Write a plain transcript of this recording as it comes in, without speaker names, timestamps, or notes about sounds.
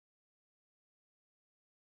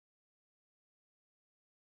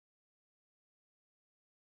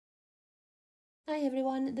Hi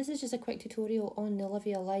everyone, this is just a quick tutorial on the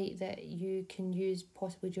Olivia light that you can use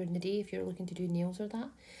possibly during the day if you're looking to do nails or that.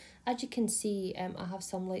 As you can see, I have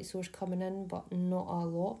some light source coming in but not a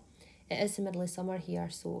lot. It is the middle of summer here,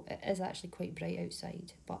 so it is actually quite bright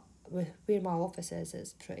outside, but with where my office is,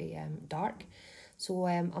 it's pretty dark, so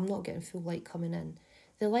I'm not getting full light coming in.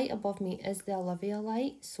 The light above me is the Olivia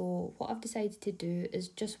light, so what I've decided to do is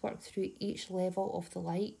just work through each level of the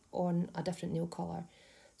light on a different nail colour.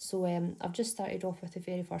 So I've just started off with the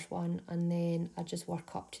very first one, and then I just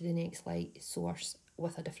work up to the next light source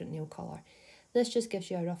with a different nail colour. This just gives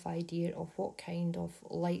you a rough idea of what kind of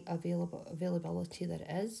light availability there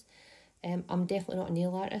is. I'm definitely not a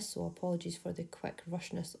nail artist, so apologies for the quick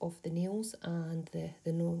rushness of the nails and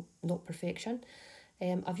the no, not perfection.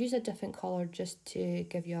 I've used a different colour just to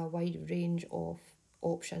give you a wide range of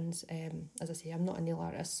options. As I say, I'm not a nail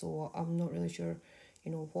artist, so I'm not really sure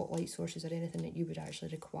what light sources or anything that you would actually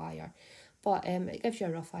require, but it gives you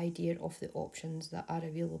a rough idea of the options that are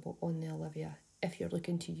available on the Olivia if you're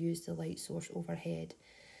looking to use the light source overhead.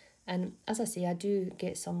 And as I say, I do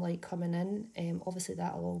get some light coming in. Obviously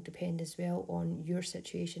that'll all depend as well on your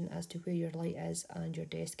situation as to where your light is and your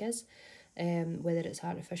desk is, whether it's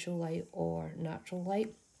artificial light or natural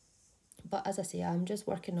light. But as I say, I'm just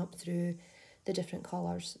working up through the different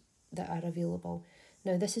colours that are available.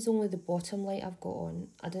 Now this is only the bottom light I've got on,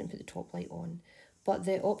 I didn't put the top light on, but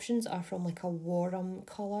the options are from like a warm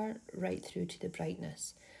colour right through to the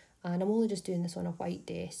brightness. And I'm only just doing this on a white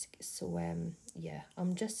desk, so yeah,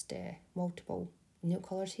 I'm just multiple nail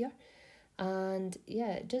colours here. And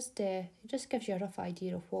yeah, it just gives you a rough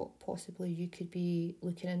idea of what possibly you could be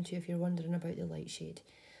looking into if you're wondering about the light shade.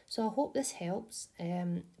 So I hope this helps.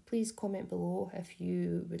 Please comment below if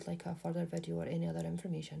you would like a further video or any other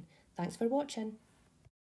information. Thanks for watching.